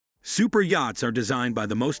Super yachts are designed by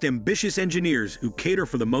the most ambitious engineers who cater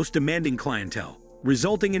for the most demanding clientele,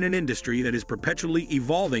 resulting in an industry that is perpetually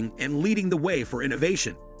evolving and leading the way for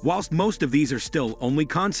innovation. Whilst most of these are still only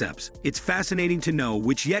concepts, it's fascinating to know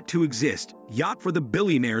which yet to exist yacht for the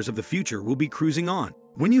billionaires of the future will be cruising on.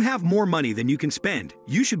 When you have more money than you can spend,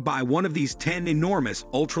 you should buy one of these 10 enormous,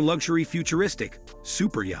 ultra-luxury futuristic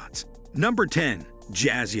super yachts. Number 10.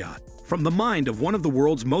 Jazz Yacht. From the mind of one of the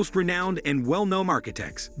world's most renowned and well-known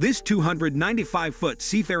architects, this 295-foot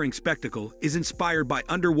seafaring spectacle is inspired by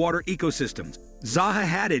underwater ecosystems. Zaha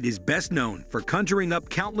Hadid is best known for conjuring up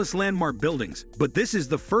countless landmark buildings, but this is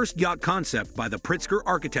the first yacht concept by the Pritzker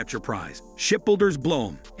Architecture Prize. Shipbuilders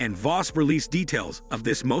Blohm and Voss released details of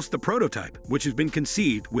this the prototype, which has been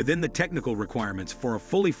conceived within the technical requirements for a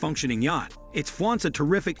fully functioning yacht. It flaunts a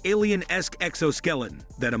terrific alien-esque exoskeleton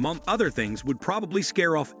that, among other things, would probably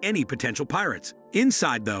scare off any potential pirates.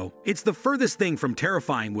 Inside, though, it's the furthest thing from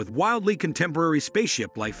terrifying with wildly contemporary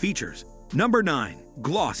spaceship-like features. Number 9.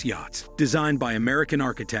 Gloss Yachts. Designed by American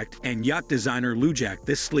architect and yacht designer Lujack,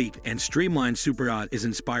 this sleek and streamlined super yacht is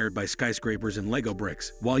inspired by skyscrapers and Lego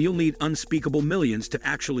bricks, while you'll need unspeakable millions to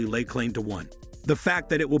actually lay claim to one. The fact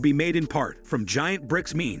that it will be made in part from giant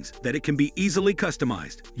bricks means that it can be easily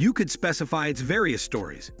customized. You could specify its various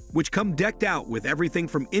stories, which come decked out with everything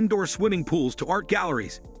from indoor swimming pools to art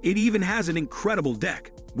galleries. It even has an incredible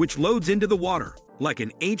deck, which loads into the water like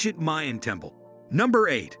an ancient Mayan temple. Number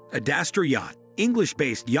 8. Adastra Yacht.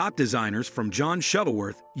 English-based yacht designers from John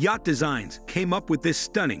Shuttleworth Yacht Designs came up with this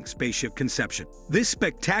stunning spaceship conception. This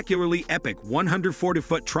spectacularly epic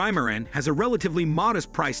 140-foot trimaran has a relatively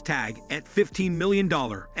modest price tag at $15 million,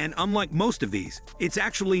 and unlike most of these, it's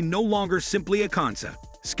actually no longer simply a concept.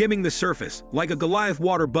 Skimming the surface, like a Goliath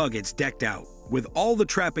water bug, it's decked out with all the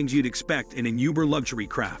trappings you'd expect in an uber luxury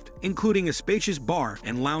craft, including a spacious bar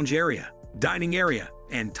and lounge area, dining area,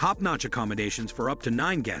 and top-notch accommodations for up to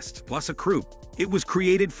 9 guests, plus a crew. It was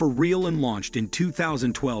created for real and launched in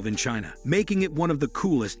 2012 in China, making it one of the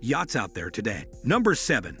coolest yachts out there today. Number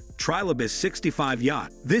 7. Trilobis 65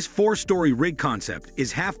 Yacht. This 4-story rig concept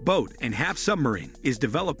is half boat and half submarine, is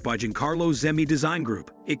developed by Giancarlo Zemi Design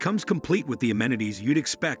Group. It comes complete with the amenities you'd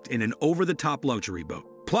expect in an over-the-top luxury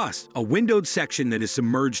boat, plus a windowed section that is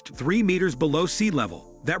submerged 3 meters below sea level.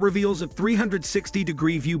 That reveals a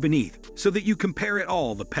 360-degree view beneath, so that you compare it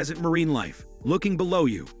all the peasant marine life looking below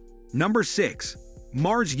you. Number 6.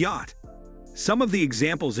 Mars Yacht. Some of the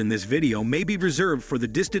examples in this video may be reserved for the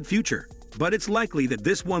distant future, but it's likely that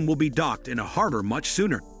this one will be docked in a harbor much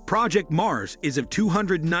sooner. Project Mars is a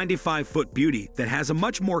 295-foot beauty that has a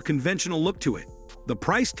much more conventional look to it. The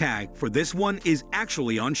price tag for this one is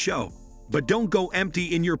actually on show, but don't go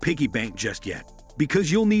empty in your piggy bank just yet, because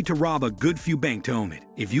you'll need to rob a good few bank to own it.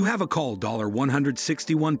 If you have a cold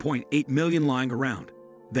 $161.8 million lying around,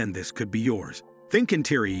 then this could be yours. Think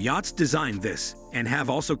Interior Yachts designed this and have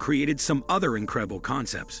also created some other incredible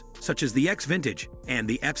concepts, such as the X Vintage and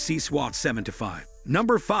the FC SWAT 7-5.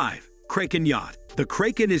 Number 5. Kraken Yacht. The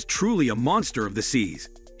Kraken is truly a monster of the seas.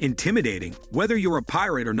 Intimidating, whether you're a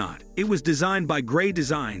pirate or not. It was designed by Gray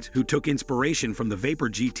Designs, who took inspiration from the Vapor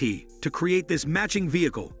GT to create this matching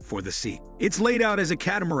vehicle for the sea. It's laid out as a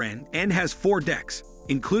catamaran and has 4 decks,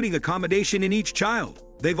 including accommodation in each child.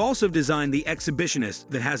 They've also designed the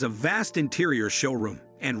Exhibitionist that has a vast interior showroom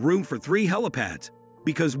and room for 3 helipads,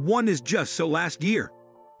 because one is just so last year.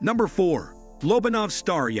 Number 4. Lobanov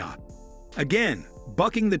Star Yacht. Again,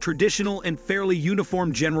 bucking the traditional and fairly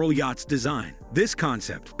uniform general yacht's design, this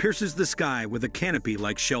concept pierces the sky with a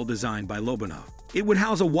canopy-like shell designed by Lobanov. It would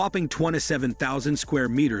house a whopping 27,000 square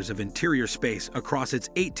meters of interior space across its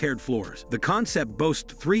 8 tiered floors. The concept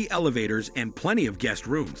boasts 3 elevators and plenty of guest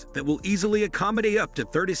rooms that will easily accommodate up to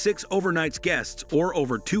 36 overnight guests or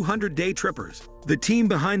over 200 day trippers. The team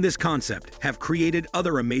behind this concept have created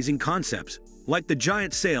other amazing concepts, like the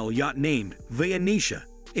giant sail yacht named Venetia.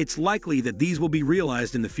 It's likely that these will be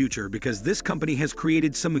realized in the future because this company has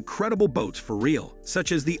created some incredible boats for real,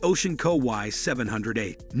 such as the Ocean Co.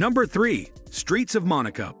 Y708. Number 3. Streets of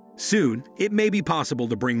Monaco. Soon, it may be possible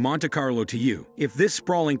to bring Monte Carlo to you if this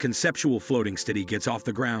sprawling conceptual floating city gets off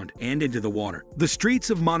the ground and into the water. The Streets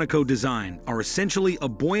of Monaco design are essentially a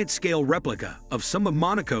buoyant-scale replica of some of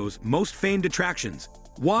Monaco's most famed attractions.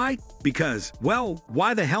 Why? Because, well,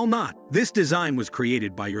 why the hell not? This design was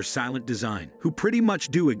created by Your Silent Design, who pretty much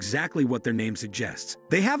do exactly what their name suggests.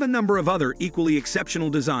 They have a number of other equally exceptional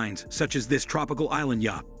designs, such as this tropical island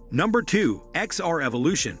yacht. Number 2. XR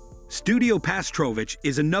Evolution. Studio Pastrovich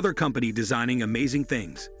is another company designing amazing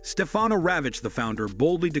things. Stefano Ravich, the founder,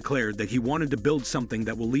 boldly declared that he wanted to build something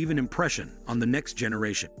that will leave an impression on the next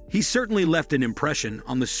generation. He certainly left an impression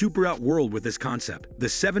on the superyacht world with this concept, the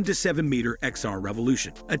 7-to-7-meter XR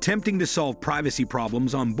Revolution. Attempting to solve privacy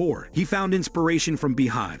problems on board, he found inspiration from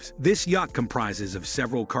beehives. This yacht comprises of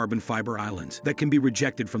several carbon fiber islands that can be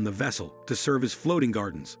rejected from the vessel to serve as floating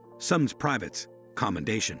gardens, some's privates,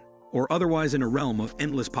 commendation, or otherwise in a realm of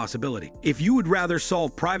endless possibility. If you would rather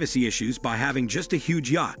solve privacy issues by having just a huge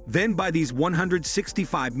yacht, then buy these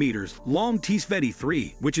 165 meters long Tisveti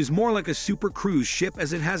 3, which is more like a super cruise ship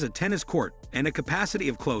as it has a tennis court and a capacity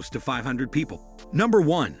of close to 500 people. Number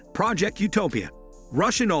 1. Project Utopia.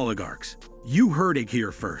 Russian oligarchs. You heard it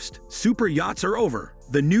here first. Super yachts are over.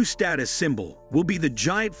 The new status symbol will be the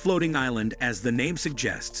giant floating island, as the name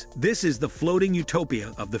suggests. This is the floating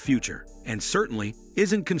utopia of the future, and certainly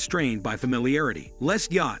isn't constrained by familiarity, less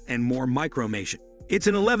yacht and more micromation. It's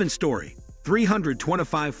an 11-story,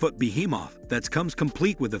 325-foot behemoth that comes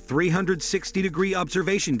complete with a 360-degree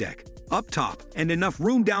observation deck up top and enough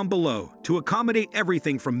room down below to accommodate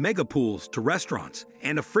everything from mega pools to restaurants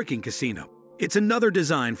and a freaking casino. It's another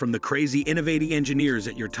design from the crazy innovating engineers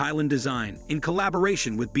at your Thailand Design in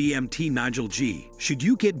collaboration with BMT Nigel G. Should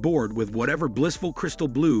you get bored with whatever blissful crystal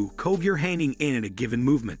blue cove you're hanging in at a given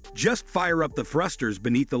movement, just fire up the thrusters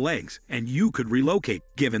beneath the legs and you could relocate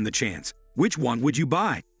given the chance. Which one would you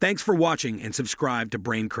buy? Thanks for watching and subscribe to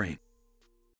Brain Crane.